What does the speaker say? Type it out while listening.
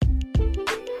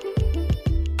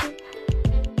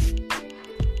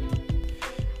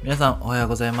皆さんおはよう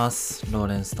ございます。ロー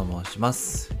レンスと申しま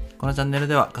す。このチャンネル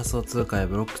では仮想通貨や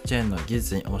ブロックチェーンの技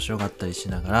術に面白がったりし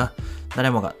ながら、誰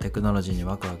もがテクノロジーに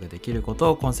ワクワクできるこ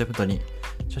とをコンセプトに、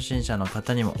初心者の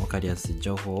方にも分かりやすい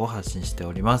情報を発信して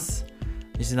おります。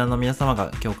リスナーの皆様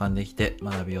が共感できて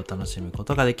学びを楽しむこ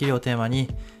とができるをテーマに、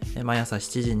毎朝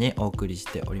7時にお送りし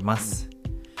ております。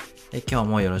今日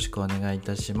もよろしくお願いい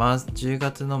たします。10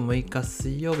月の6日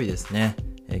水曜日ですね。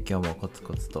今日もコツ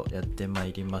コツとやってま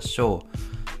いりましょう。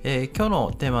今日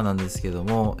のテーマなんですけど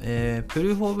も、プル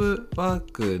ーフ・オブ・ワー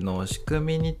クの仕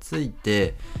組みについ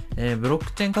て、ブロッ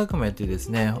クチェーン革命というです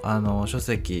ね、書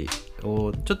籍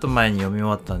をちょっと前に読み終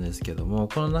わったんですけども、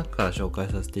この中から紹介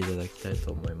させていただきたい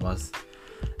と思います。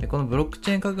このブロックチ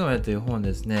ェーン革命という本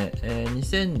ですね、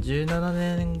2017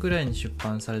年ぐらいに出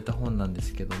版された本なんで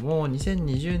すけども、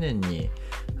2020年に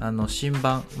新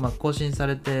版、更新さ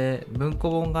れて文庫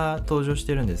本が登場し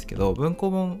てるんですけど、文庫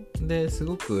本です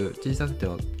ごく小さくて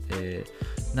は、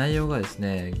内容がです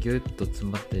ねギュッと詰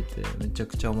まっていてめちゃ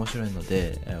くちゃ面白いの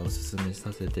で、おすすめ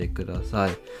させてくださ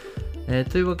い。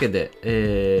というわけで、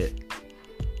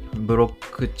ブロッ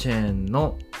クチェーン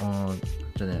の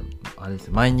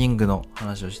マイニングの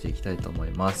話をしていきたいと思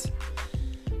います。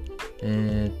プル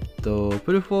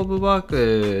ーフ・オブ・ワー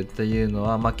クというの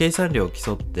は、計算量を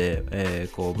競って、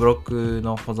ブロック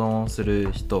の保存をす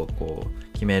る人を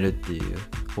決めるっていう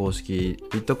方式、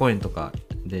ビットコインとか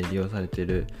で利用されてい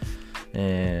る、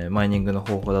マイニングの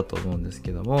方法だと思うんです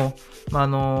けども、キ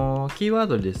ーワー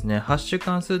ドでですね、ハッシュ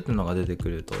関数っていうのが出てく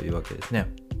るというわけです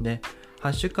ね。で、ハ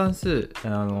ッシュ関数、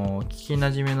聞き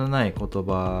なじみのない言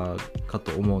葉か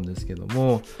と思うんですけど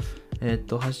も、ハ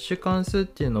ッシュ関数っ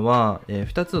ていうのは、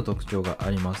2つの特徴があ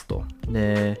りますと。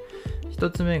で、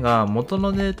1つ目が元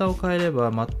のデータを変えれ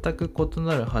ば全く異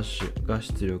なるハッシュが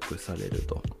出力される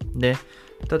と。で、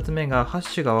2つ目がハッ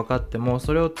シュが分かっても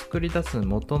それを作り出す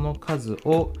元の数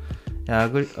をア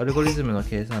ルゴリズムの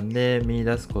計算で見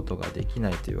出すことができ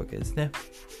ないというわけですね。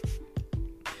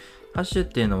ハッシュっ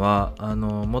ていうのは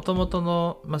元々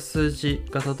の、数字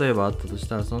が例えばあったとし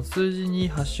たら、その数字に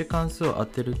ハッシュ関数を当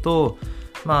てると、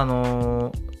そ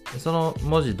の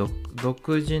文字独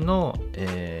自の、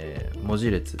文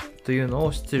字列というの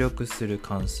を出力する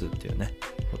関数っていうね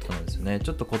ことなんですよね。ち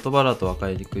ょっと言葉だと分か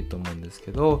りにくいと思うんです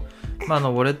けど、ウ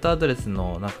ォレットアドレス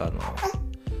の中の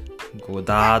こう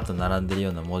ダーッと並んでる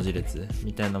ような文字列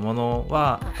みたいなもの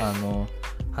はハ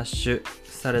ッシュ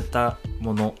された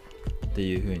ものって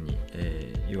いう風に、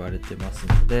言われてます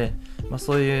ので、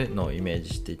そういうのをイメージ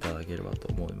していただければと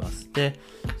思います。で、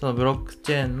そのブロック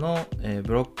チェーンの、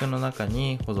ブロックの中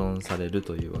に保存される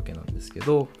というわけなんですけ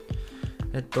ど、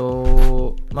ビッ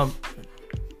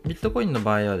トコインの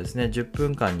場合はですね、10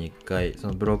分間に1回そ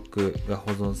のブロックが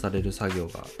保存される作業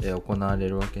が、行われ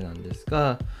るわけなんです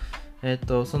が、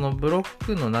そのブロッ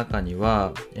クの中に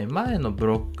は、前のブ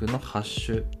ロックのハッ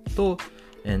シュと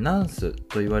ナンス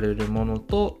と言われるもの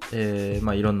と、い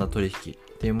ろんな取引っ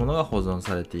ていうものが保存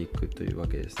されていくというわ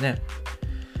けですね。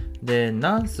で、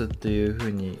ナンスっていう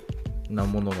風な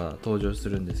ものが登場す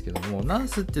るんですけども、ナン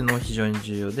スっていうのは非常に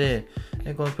重要で、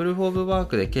このプルーフ・オブ・ワー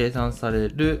クで計算され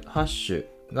るハッシュ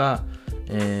が、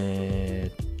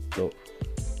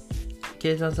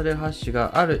計算されるハッシュ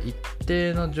がある一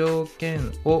定の条件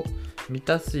を満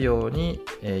たすように、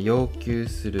要求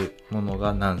するもの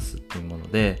がナンスっていうもの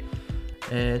で、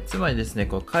つまりですね、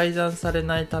改ざんされ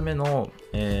ないための、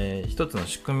一つの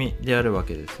仕組みであるわ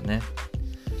けですよね。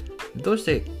どうし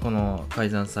てこの改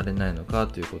ざんされないのか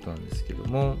ということなんですけど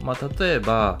も、例え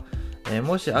ば、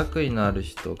もし悪意のある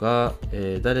人が、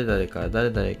誰々から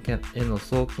誰々への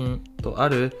送金とあ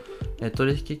る、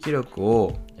取引記録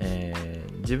を、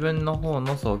自分の方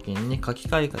の送金に書き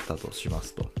換え方としま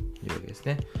すというわけです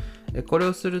ね。これ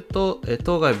をすると、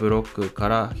当該ブロックか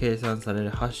ら計算される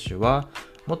ハッシュは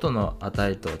元の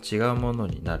値とは違うもの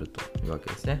になるというわけ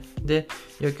ですね。で、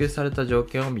要求された条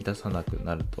件を満たさなく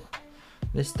なると。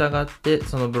で、従って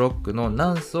そのブロックの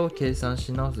ナンスを計算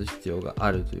し直す必要が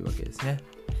あるというわけですね。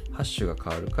ハッシュが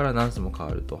変わるからナンスも変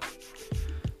わると。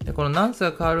で、このナンス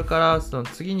が変わるからその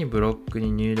次にブロック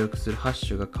に入力するハッ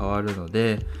シュが変わるの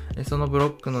で、そのブロ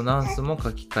ックのナンスも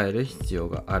書き換える必要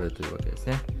があるというわけです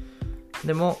ね。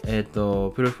でも、プル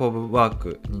ーフ・オブ・ワー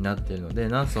クになっているので、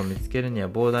ナンスを見つけるには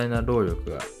膨大な労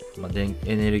力が、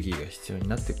エネルギーが必要に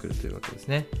なってくるというわけです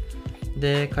ね。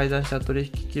で、改ざんした取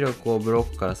引記録をブロ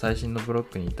ックから最新のブロッ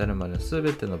クに至るまでの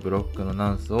全てのブロックの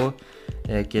ナンスを、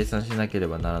計算しなけれ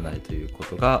ばならないというこ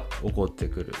とが起こって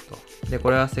くると。で、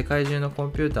これは世界中のコ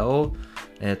ンピューターを、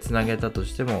つなげたと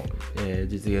しても、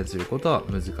実現することは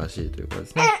難しいということで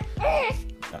すね。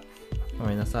ご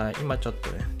めんなさい。今ちょっと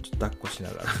抱っこしな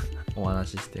がらお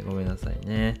話ししてごめんなさい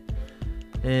ね。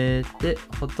で、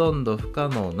ほとんど不可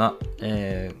能な、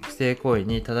不正行為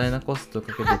に多大なコストを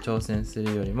かけて挑戦す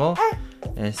るよりも、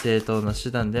正当な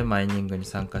手段でマイニングに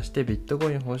参加してビットコ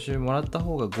イン報酬もらった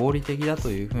方が合理的だと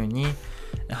いうふうに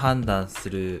判断す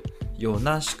るよう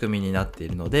な仕組みになってい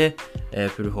るので、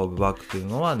プルフ・オブ・ワークという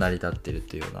のは成り立っている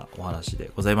というようなお話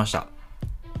でございました。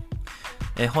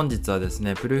本日はです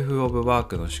ね、プルーフ・オブ・ワー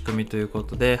クの仕組みというこ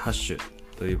とで、ハッシ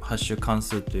ュ関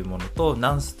数というものと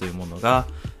ナンスというものが、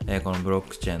このブロッ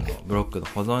クチェーンのブロックの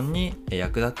保存に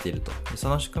役立っていると。そ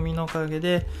の仕組みのおかげ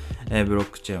で、ブロッ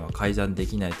クチェーンは改ざんで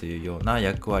きないというような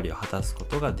役割を果たすこ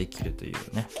とができるとい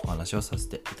うね、お話をさせ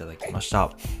ていただきました。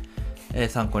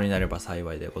参考になれば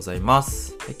幸いでございま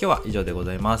す。今日は以上でご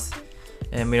ざいます。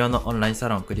無料のオンラインサ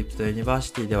ロンクリプトユニバー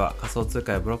シティでは仮想通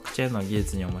貨やブロックチェーンの技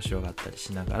術に面白がったり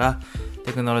しながら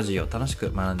テクノロジーを楽し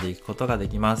く学んでいくことがで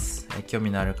きます。興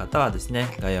味のある方はです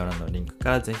ね、概要欄のリンク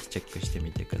からぜひチェックして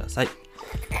みてください。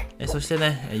そして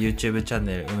ね、YouTube チャン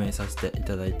ネル運営させてい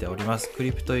ただいております。ク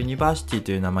リプトユニバーシティ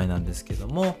という名前なんですけど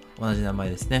も、同じ名前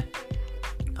ですね。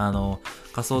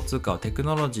仮想通貨をテク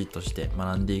ノロジーとして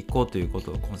学んでいこうというこ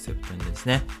とをコンセプトにです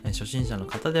ね、初心者の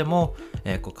方でも、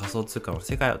仮想通貨の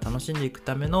世界を楽しんでいく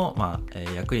ための、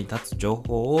役に立つ情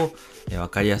報を、分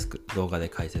かりやすく動画で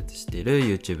解説している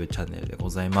YouTube チャンネルでご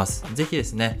ざいます。ぜひで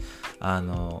すね、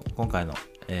今回の、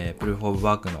プルーフ・オブ・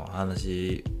ワークの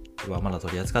話はまだ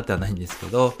取り扱ってはないんですけ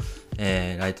ど、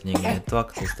ライトニングネットワー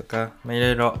クですとか、い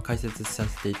ろいろ解説さ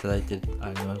せていただいてあ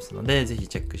りますので、ぜひ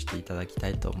チェックしていただきた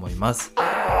いと思います。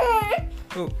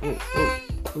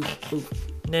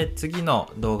で、次の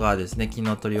動画はですね、昨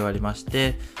日撮り終わりまし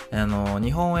て、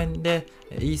日本円で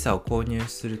イーサを購入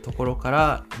するところか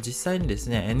ら実際にです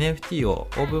ね NFT を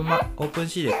オープン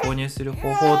シーで購入する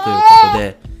方法ということ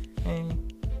で、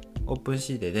オープン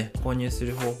シーでね購入す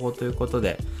る方法ということ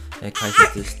で、解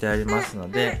説してあります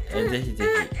ので、ぜひぜ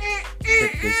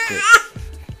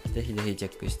ひチェ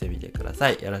ックしてみてくださ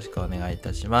い。よろしくお願いい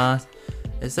たします。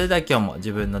それでは今日も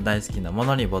自分の大好きなも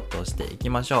のに没頭していき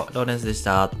ましょう。ローレンスでし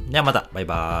た。ではまた、バイ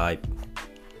バーイ。